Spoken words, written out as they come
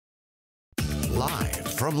Live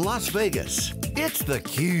from Las Vegas, it's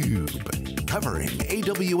theCUBE. Covering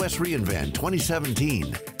AWS reInvent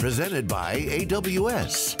 2017. Presented by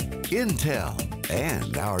AWS, Intel,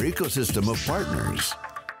 and our ecosystem of partners.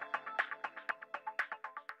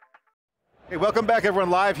 Hey, welcome back everyone,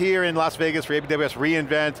 live here in Las Vegas for AWS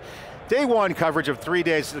reInvent. Day one coverage of 3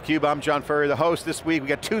 days of theCUBE. I'm John Furrier, the host this week. We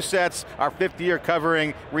got 2 sets, our 5th year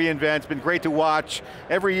covering reInvent. It's been great to watch.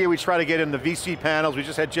 Every year we try to get in the VC panels. We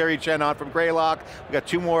just had Jerry Chen on from Greylock. We got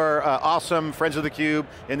 2 more awesome friends of theCUBE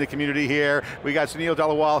in the community here. We got Sunil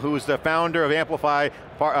Dhaliwal, who is the founder of Amplify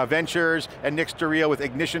Ventures, and Nick Sturiale with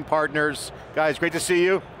Ignition Partners. Guys, great to see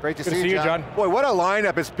you. Great to see you, John. Boy, what a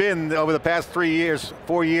lineup it's been over the past 4 years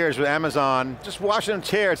with Amazon. Just watching them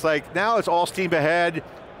tear, it's like, now it's all steam ahead.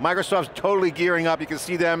 Microsoft's totally gearing up. You can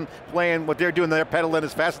see them playing what they're doing. They're pedaling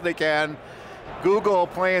as fast as they can. Google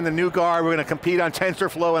playing the new guard. We're going to compete on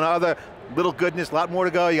TensorFlow and other little goodness, a lot more to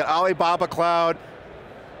go. You got Alibaba Cloud.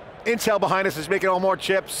 Intel behind us is making all more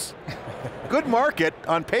chips. Good market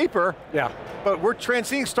on paper. Yeah. But we're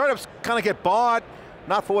seeing startups kind of get bought,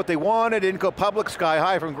 not for what they wanted, didn't go public, sky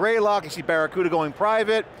high from Greylock. You see Barracuda going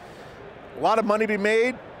private. A lot of money to be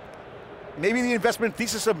made. Maybe the investment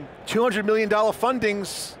thesis of $200 million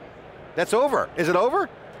fundings, that's over. Is it over?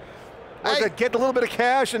 Or is it get a little bit of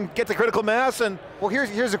cash and get the critical mass and? Well,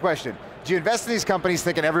 here's the question. Do you invest in these companies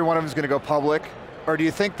thinking every one of them is going to go public, or do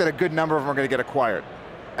you think that a good number of them are going to get acquired?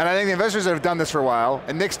 And I think the investors that have done this for a while,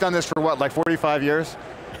 and Nick's done this for what, like 45 years?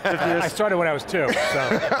 I started when I was 2,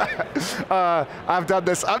 so. I've done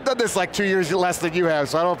this like 2 years less than you have,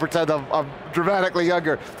 so I don't pretend I'm dramatically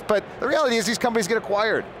younger. But the reality is these companies get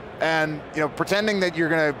acquired. And pretending that you're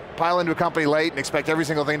going to pile into a company late and expect every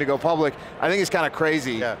single thing to go public, I think is kind of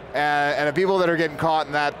crazy. Yeah. And the people that are getting caught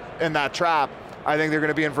in that trap, I think they're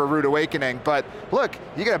going to be in for a rude awakening. But look,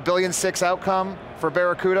 you get a $1.6 billion outcome for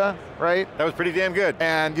Barracuda, right? That was pretty damn good.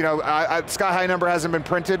 And sky high number hasn't been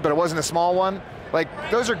printed, but it wasn't a small one. Like,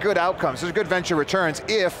 those are good outcomes. Those are good venture returns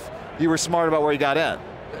if you were smart about where you got in.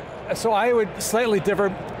 So I would slightly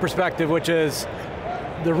different perspective, which is,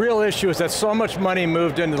 the real issue is that so much money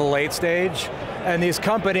moved into the late stage, and these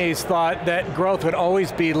companies thought that growth would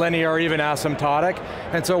always be linear or even asymptotic.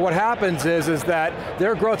 And so what happens is that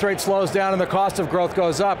their growth rate slows down and the cost of growth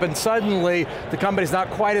goes up, and suddenly the company's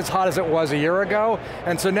not quite as hot as it was a year ago.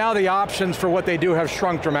 And so now the options for what they do have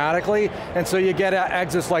shrunk dramatically, and so you get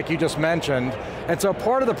exits like you just mentioned. And so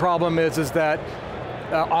part of the problem is that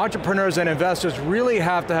entrepreneurs and investors really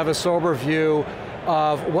have to have a sober view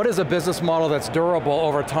of what is a business model that's durable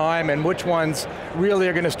over time and which ones really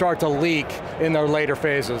are going to start to leak in their later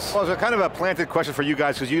phases. Well, it's kind of a planted question for you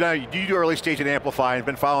guys, because you do early stage at Amplify, and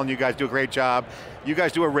been following you guys, do a great job. You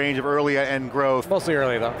guys do a range of early and growth. Mostly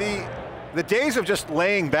early though. The days of just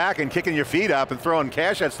laying back and kicking your feet up and throwing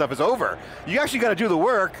cash at stuff is over. You actually got to do the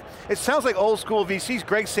work. It sounds like old school VCs.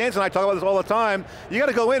 Greg Sands and I talk about this all the time. You got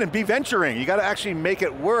to go in and be venturing. You got to actually make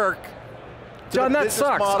it work. John, that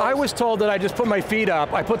sucks. I was told that I just put my feet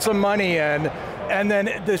up, I put some money in, and then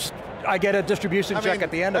I get a distribution check at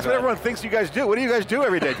the end of it. That's what everyone thinks you guys do. What do you guys do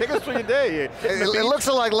every day? Take us through your day. It looks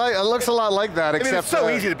a lot like that, except it's so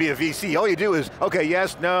easy to be a VC. All you do is, okay,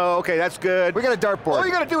 yes, no, okay, that's good. We got a dartboard. All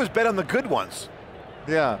you got to do is bet on the good ones.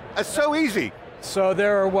 Yeah. It's so easy. So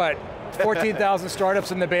there are what? 14,000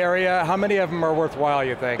 startups in the Bay Area. How many of them are worthwhile,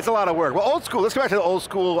 you think? It's a lot of work. Well, old school, let's go back to the old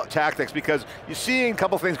school tactics, because you're seeing a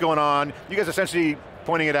couple things going on. You guys are essentially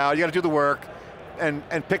pointing it out. You got to do the work and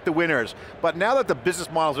pick the winners. But now that the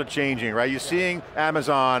business models are changing, right? You're seeing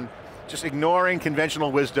Amazon just ignoring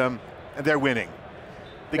conventional wisdom, and they're winning.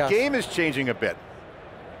 The game is changing a bit,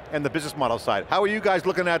 and the business model side. How are you guys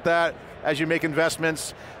looking at that as you make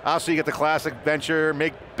investments? Obviously you get the classic venture,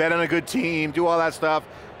 bet on a good team, do all that stuff.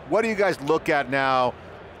 What do you guys look at now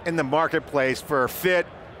in the marketplace for fit,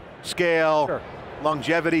 scale,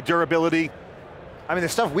 longevity, durability? I mean, the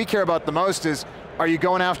stuff we care about the most is, are you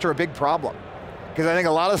going after a big problem? Because I think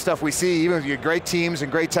a lot of stuff we see, even with your great teams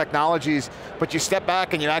and great technologies, but you step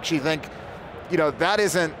back and you actually think, that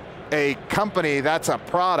isn't a company, that's a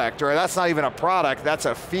product, or that's not even a product, that's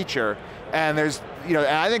a feature. And there's, and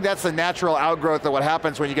I think that's the natural outgrowth of what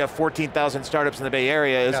happens when you get 14,000 startups in the Bay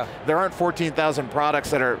Area is there aren't 14,000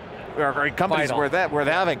 products that are companies worth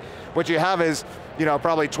having. What you have is,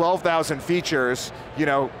 probably 12,000 features,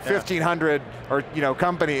 1,500 or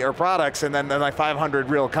company or products, and then like 500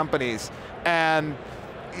 real companies. And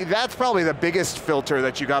that's probably the biggest filter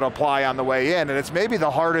that you got to apply on the way in, and it's maybe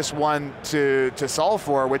the hardest one to solve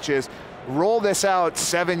for, which is roll this out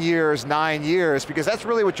 7 years, 9 years, because that's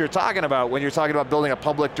really what you're talking about when you're talking about building a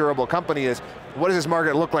public, durable company is, what does this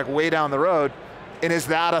market look like way down the road, and is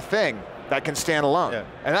that a thing? that can stand alone. Yeah.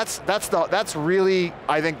 And that's really,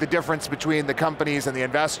 I think, the difference between the companies and the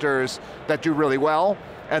investors that do really well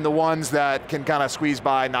and the ones that can kind of squeeze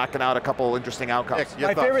by, knocking out a couple interesting outcomes.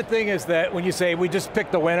 My favorite thing is that when you say we just pick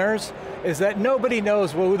the winners, is that nobody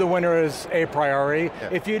knows who the winner is a priori. Yeah.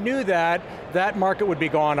 If you knew that, that market would be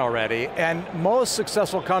gone already. And most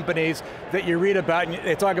successful companies that you read about, and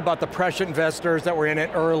they talk about the prescient investors that were in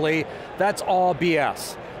it early, that's all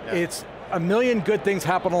BS. Yeah. It's a million good things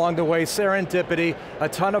happen along the way, serendipity, a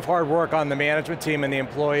ton of hard work on the management team and the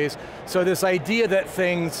employees. So this idea that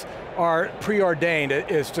things are preordained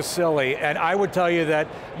is just silly. And I would tell you that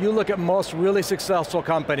you look at most really successful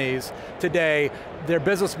companies today, their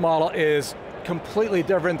business model is completely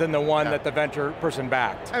different than the one that the venture person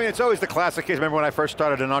backed. I mean, it's always the classic case. Remember when I first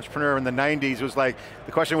started an entrepreneur in the 90s, it was like,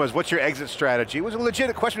 the question was, what's your exit strategy? It was a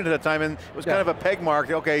legit question at that time, and it was kind of a peg mark.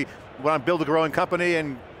 Okay, we want to build a growing company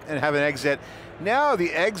and have an exit. Now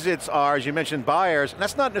the exits are, as you mentioned, buyers, and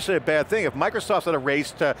that's not necessarily a bad thing. If Microsoft's at a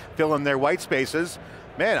race to fill in their white spaces,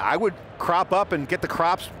 man, I would crop up and get the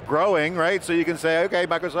crops growing, right? So you can say, okay,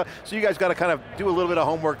 Microsoft, so you guys got to kind of do a little bit of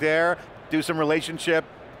homework there, do some relationship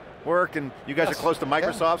work, and you guys are close to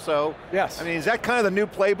Microsoft, so. Yes. I mean, is that kind of the new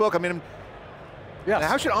playbook? I mean,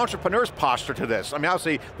 how should entrepreneurs posture to this? I mean,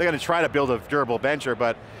 obviously, they're going to try to build a durable venture,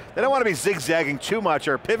 but they don't want to be zigzagging too much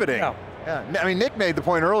or pivoting. No. Yeah, I mean, Nick made the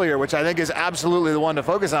point earlier, which I think is absolutely the one to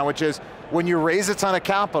focus on, which is when you raise a ton of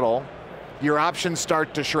capital, your options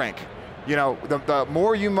start to shrink. You know, the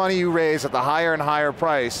more money you raise at the higher and higher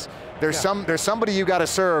price, there's somebody you got to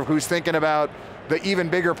serve who's thinking about the even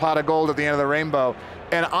bigger pot of gold at the end of the rainbow.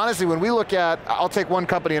 And honestly, when we look at, I'll take one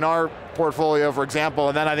company in our portfolio, for example,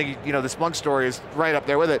 and then I think the Splunk story is right up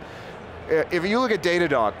there with it. If you look at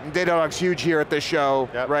Datadog, Datadog's huge here at this show,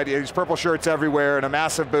 right? There's purple shirts everywhere and a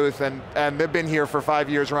massive booth, and they've been here for 5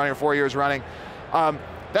 years running or 4 years running.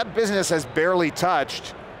 That business has barely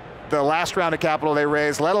touched the last round of capital they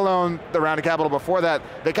raised, let alone the round of capital before that.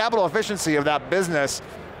 The capital efficiency of that business,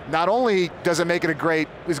 not only does it make it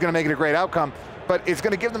is going to make it a great outcome, but it's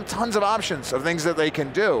going to give them tons of options of things that they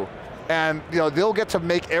can do. And they'll get to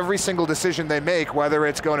make every single decision they make, whether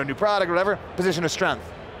it's going to a new product or whatever, position of strength.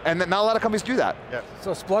 And not a lot of companies do that. Yeah.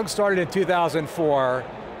 So Splunk started in 2004.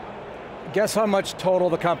 Guess how much total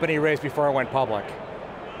the company raised before it went public?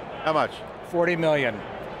 How much? 40 million.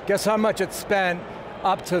 Guess how much it spent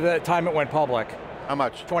up to the time it went public? How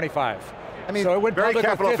much? 25. I mean, so it went very public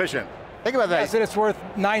capital efficient. Think about that. Yes, and it's worth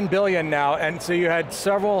 9 billion now, and so you had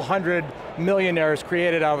several hundred millionaires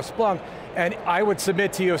created out of Splunk, and I would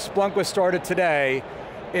submit to you, if Splunk was started today,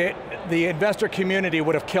 the investor community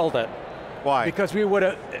would have killed it. Why? Because we would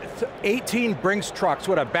have, 18 Brinks trucks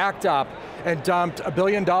would have backed up and dumped $1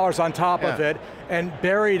 billion on top of it and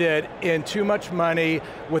buried it in too much money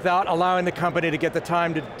without allowing the company to get the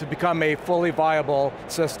time to become a fully viable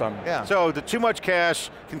system. Yeah. So the too much cash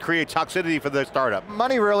can create toxicity for the startup.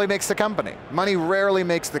 Money rarely makes the company. Money rarely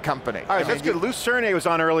makes the company. All right, so that's good. Lou Cernay was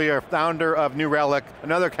on earlier, founder of New Relic,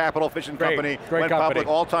 another capital efficient company. Great went company. public,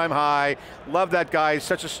 all-time high. Love that guy, he's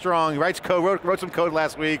such a strong, he writes code, wrote some code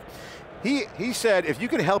last week. He said, if you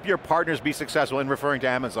can help your partners be successful, in referring to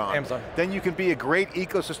Amazon, then you can be a great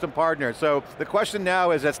ecosystem partner. So the question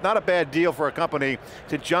now is, it's not a bad deal for a company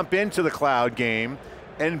to jump into the cloud game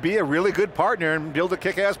and be a really good partner and build a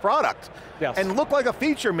kick-ass product. Yes. And look like a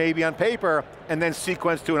feature maybe on paper, and then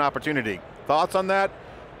sequence to an opportunity. Thoughts on that?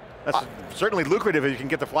 That's certainly lucrative if you can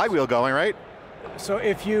get the flywheel going, right? So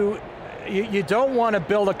if you don't want to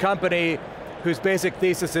build a company whose basic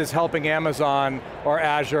thesis is helping Amazon or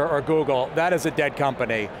Azure or Google, that is a dead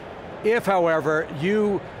company. If, however,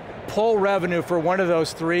 you pull revenue for one of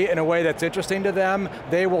those three in a way that's interesting to them,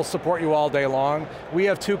 they will support you all day long. We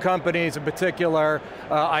have two companies in particular,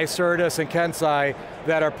 Icertis and Kensai,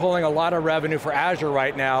 that are pulling a lot of revenue for Azure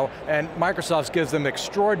right now, and Microsoft gives them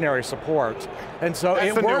extraordinary support. And so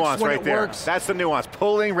that's it the works nuance when right it there. works. That's the nuance,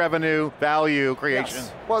 pulling revenue, value creation.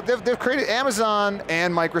 Yes. Well, they've created, Amazon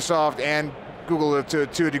and Microsoft and Google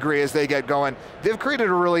to a degree as they get going, they've created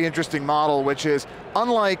a really interesting model, which is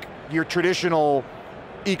unlike your traditional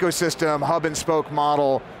ecosystem, hub and spoke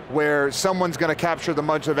model, where someone's going to capture the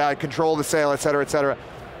much of that, control the sale, et cetera, et cetera.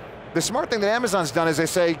 The smart thing that Amazon's done is they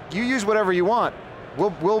say, you use whatever you want.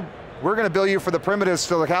 We're going to bill you for the primitives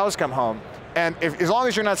till the cows come home. And as long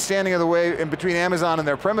as you're not standing in the way in between Amazon and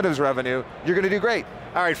their primitives revenue, you're going to do great.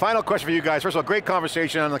 All right, final question for you guys. First of all, great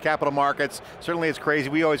conversation on the capital markets. Certainly it's crazy,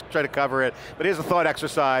 we always try to cover it, but here's a thought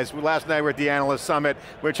exercise. Last night we were at the Analyst Summit,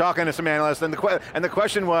 we were talking to some analysts, and the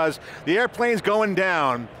question was, the airplane's going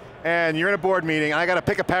down, and you're in a board meeting, and I got to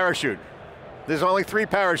pick a parachute. There's only 3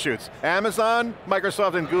 parachutes. Amazon,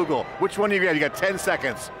 Microsoft, and Google. Which one do you got? You got 10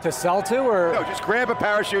 seconds. To sell to, or? No, just grab a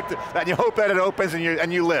parachute and you hope that it opens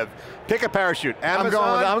and you live. Pick a parachute.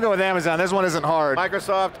 Amazon, I'm going with Amazon. This one isn't hard.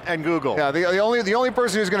 Microsoft, and Google. Yeah, the only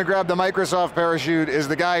person who's going to grab the Microsoft parachute is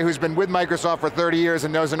the guy who's been with Microsoft for 30 years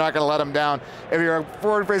and knows they're not going to let him down. If you're a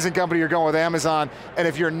forward-facing company, you're going with Amazon, and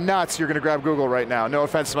if you're nuts, you're going to grab Google right now. No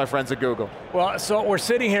offense to my friends at Google. Well, so we're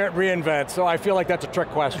sitting here at reInvent, so I feel like that's a trick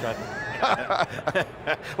question.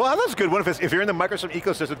 Well, that's a good one. If you're in the Microsoft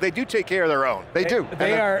ecosystem, they do take care of their own. They do.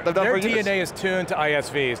 Their DNA is tuned to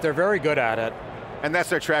ISVs. They're very good at it. And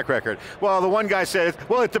that's their track record. Well, the one guy said,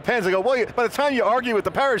 well, it depends. I go, well, by the time you argue with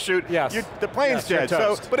the parachute, the plane's dead.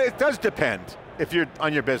 So, but it does depend if you're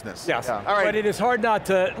on your business. Yes, All right. But it is hard not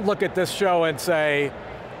to look at this show and say,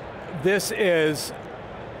 this is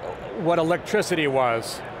what electricity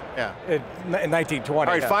was in 1920. All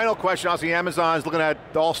right, final question. Obviously, Amazon's looking at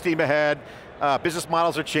all steam ahead. Business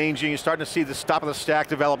models are changing. You're starting to see the top of the stack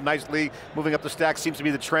develop nicely. Moving up the stack seems to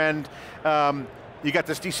be the trend. You got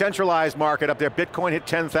this decentralized market up there. Bitcoin hit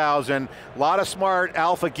 10,000. A lot of smart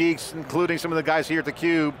alpha geeks, including some of the guys here at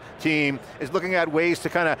theCUBE team, is looking at ways to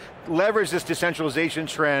kind of leverage this decentralization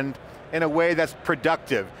trend in a way that's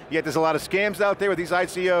productive. Yet there's a lot of scams out there with these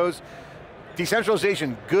ICOs.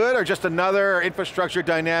 Decentralization, good or just another infrastructure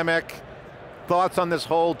dynamic? Thoughts on this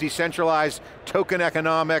whole decentralized token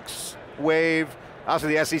economics wave?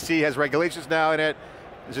 Obviously the SEC has regulations now in it.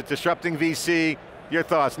 Is it disrupting VC? Your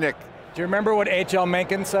thoughts, Nick? Do you remember what H.L.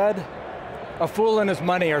 Mencken said? A fool and his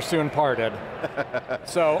money are soon parted.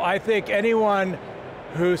 So I think anyone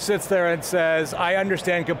who sits there and says, I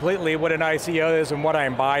understand completely what an ICO is and what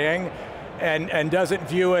I'm buying, and doesn't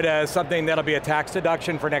view it as something that'll be a tax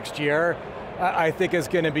deduction for next year, I think is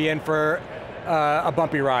going to be in for a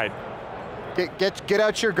bumpy ride. Get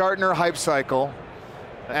out your Gartner hype cycle,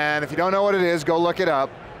 and if you don't know what it is, go look it up.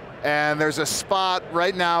 And there's a spot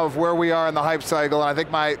right now of where we are in the hype cycle, and I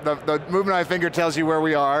think the movement of my finger tells you where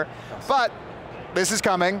we are. But this is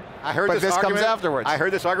coming, but this comes afterwards. I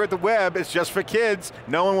heard this argument, the web is just for kids.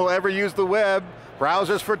 No one will ever use the web.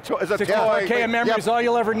 Browsers as a toy. Okay, and memory is all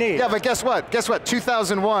you'll ever need. Yeah, but guess what? Guess what?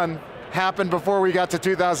 2001 happened before we got to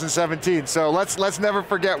 2017. So let's never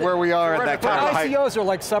forget where we are at that kind of height. ICOs are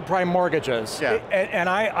like subprime mortgages. Yeah. And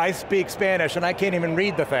I speak Spanish and I can't even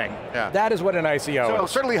read the thing. Yeah. That is what an ICO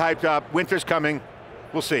is. Certainly hyped up, winter's coming,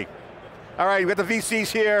 we'll see. All right, we got the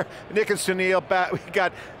VCs here, Nick and Sunil, we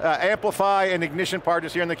got Amplify and Ignition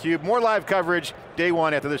Partners here in theCUBE. More live coverage, day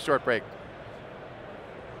one after this short break.